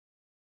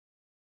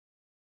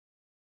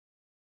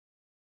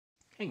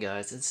Hey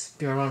guys, it's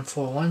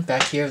BR141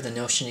 back here with the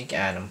Notionic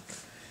Atom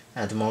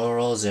at the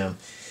Motorola Xoom.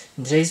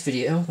 In today's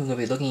video, we're going to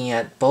be looking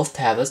at both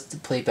tablets to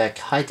play back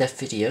high-def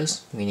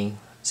videos, meaning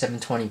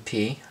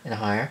 720p and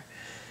higher,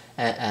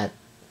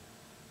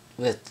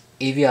 with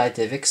AVI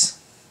dvix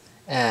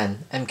and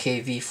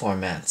MKV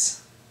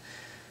formats.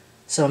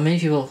 So many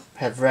people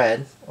have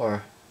read,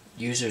 or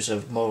users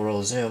of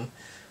Motorola Xoom,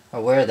 are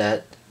aware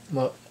that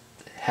it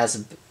has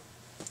an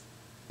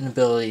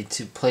ability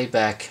to play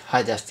back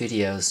high-def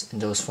videos in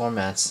those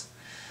formats.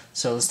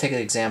 So let's take an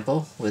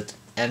example with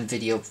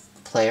M-Video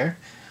Player,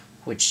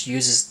 which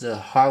uses the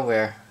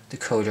hardware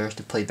decoder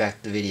to play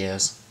back the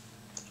videos.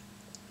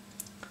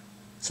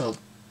 So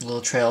a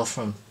little trail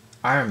from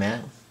Iron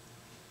Man.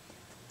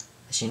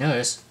 As you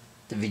notice,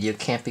 the video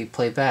can't be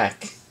played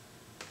back.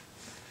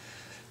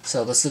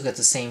 So let's look at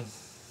the same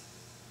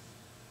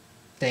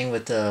thing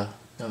with the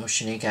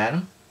Notionic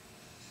Atom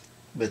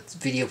with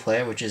Video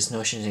Player, which is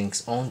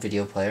Notionic's own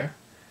video player.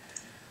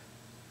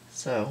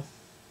 So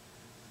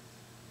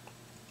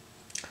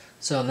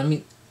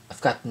I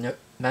forgot to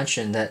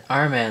mention that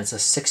Iron Man is a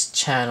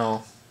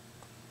 6-channel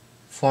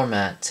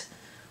format,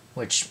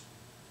 which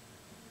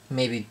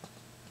maybe,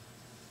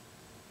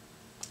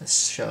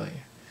 let's show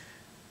you.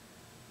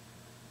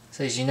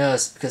 So as you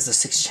notice, because the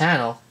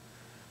 6-channel,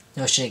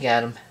 Notionic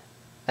Atom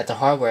at the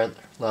hardware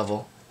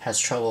level has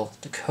trouble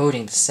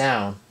decoding the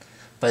sound,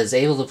 but is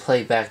able to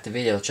play back the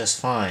video just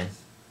fine.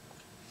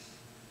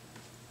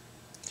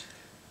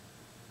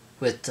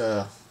 With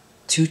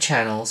 2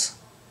 channels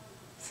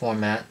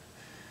format,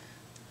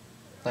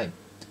 like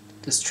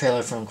this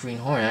trailer from Green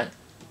Hornet,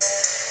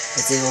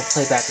 it's able to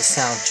play back the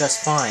sound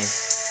just fine.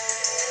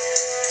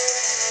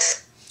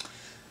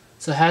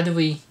 So how do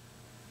we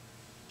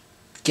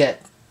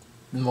get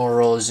the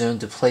Motorola Xoom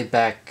to play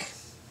back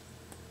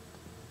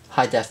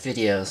high-def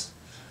videos?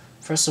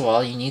 First of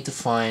all, you need to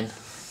find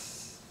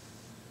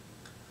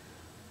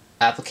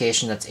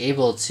application that's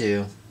able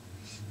to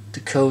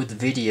decode the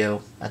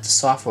video at the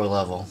software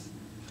level.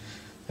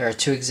 There are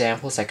 2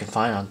 examples I can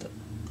find.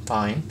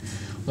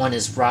 One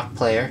is Rock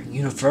Player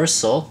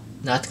Universal,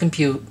 not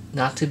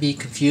to be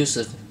confused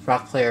with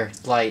Rock Player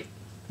Lite,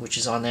 which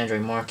is on the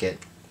Android market.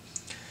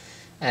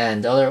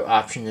 And the other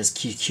option is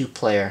QQ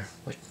Player,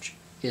 which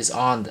is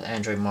on the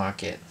Android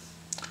market.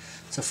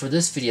 So for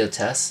this video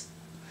test,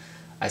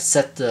 I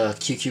set the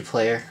QQ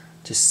Player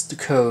to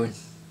decode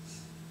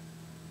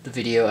the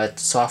video at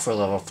the software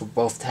level for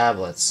both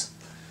tablets.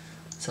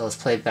 So let's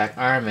play back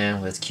Iron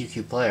Man with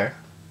QQ Player.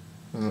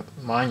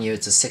 Mind you,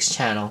 it's a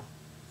 6-channel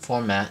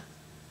format.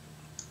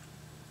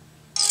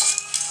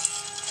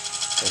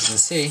 As you can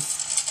see,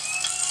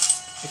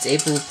 it's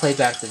able to play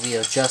back the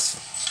video just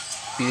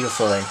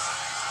beautifully.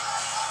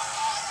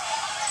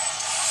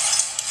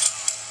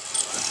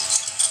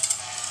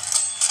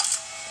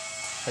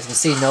 As you can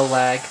see, no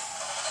lag.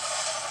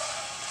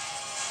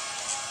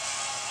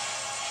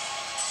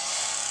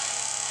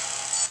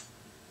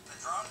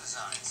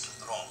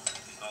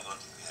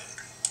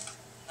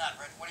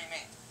 What do you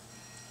mean?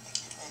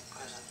 You make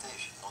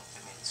presentation, not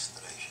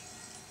demonstration.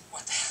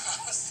 What the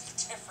hell is the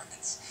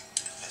difference?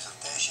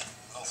 Presentation,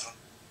 no from.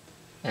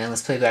 And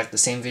let's play back the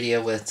same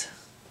video with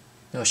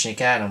Notionic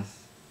Atom.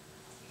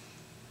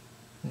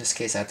 In this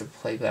case, I have to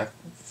play back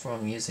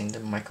from using the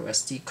micro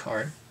SD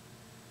card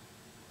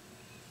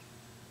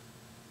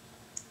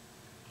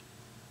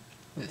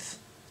with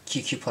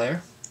QQ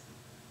Player.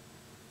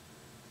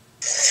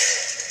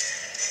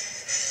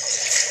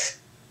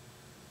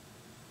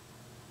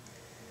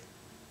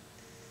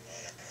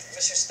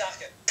 Mr.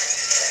 Stockett.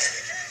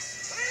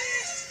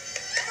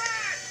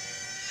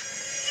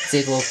 It's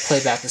able to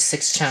play back the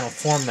 6-channel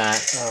format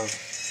of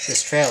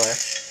this trailer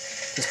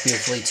just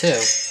beautifully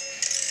too.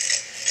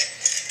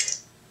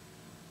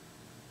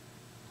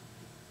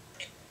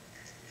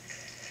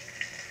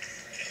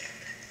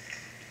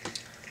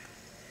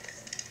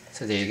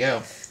 So there you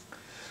go.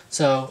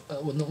 So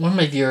one of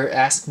my viewers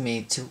asked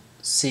me to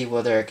see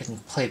whether I can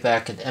play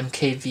back an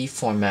MKV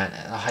format,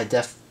 a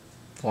high-def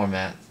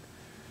format.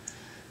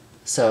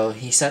 So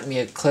he sent me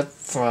a clip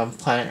from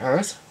Planet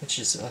Earth, which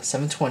is a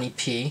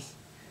 720p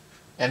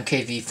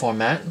MKV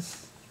format.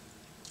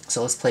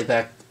 So let's play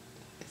back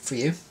for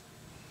you.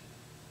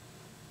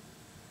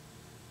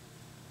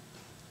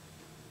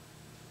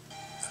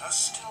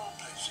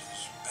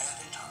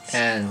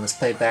 And let's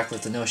play back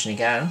with the Notionic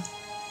Atom.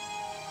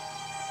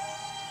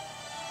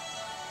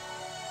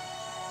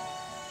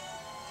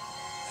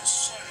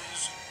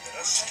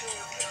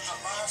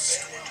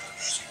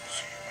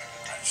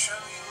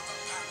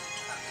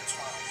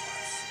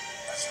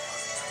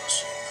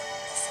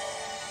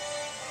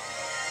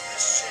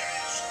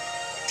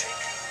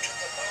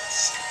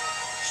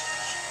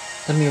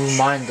 Let me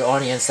remind the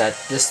audience that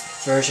this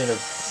version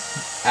of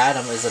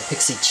Atom is a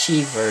Pixie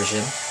Chi version,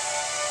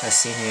 as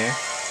seen here.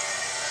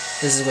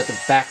 This is with the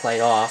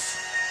backlight off.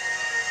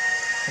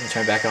 Let me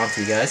turn it back on for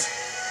you guys.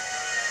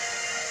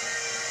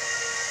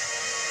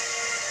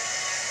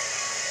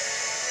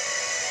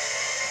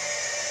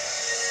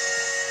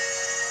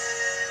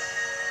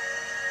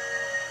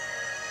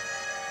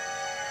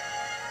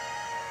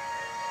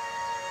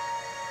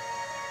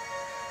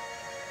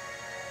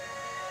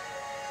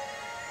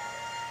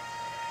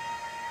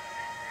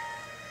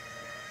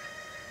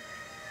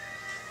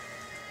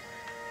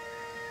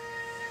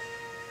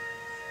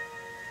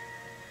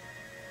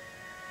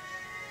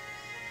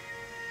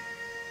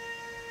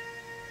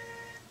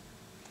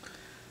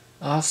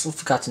 I also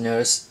forgot to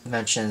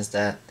mentions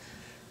that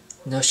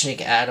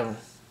Notioning Atom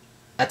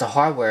at the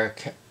hardware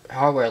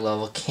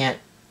level can't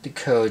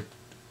decode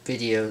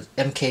video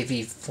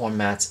MKV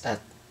formats at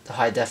the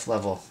high def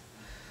level.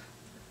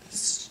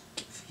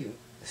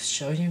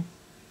 Show you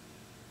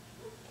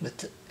with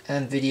the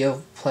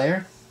video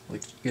player,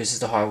 which uses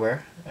the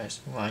hardware. I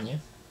just remind you,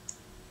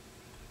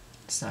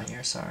 it's not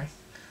here. Sorry,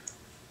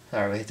 we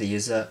have to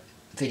use a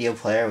video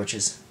player, which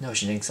is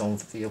Notioning's own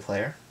video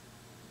player.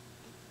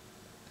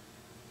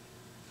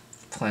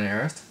 Planet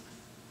Earth.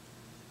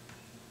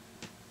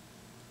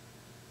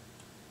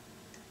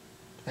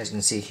 As you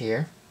can see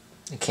here,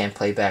 it can't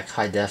play back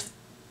high def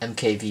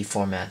MKV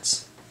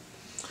formats.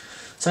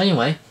 So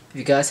anyway, if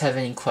you guys have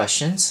any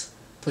questions,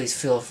 please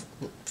feel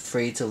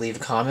free to leave a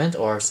comment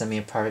or send me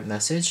a private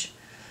message.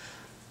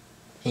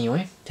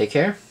 Anyway, take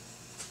care.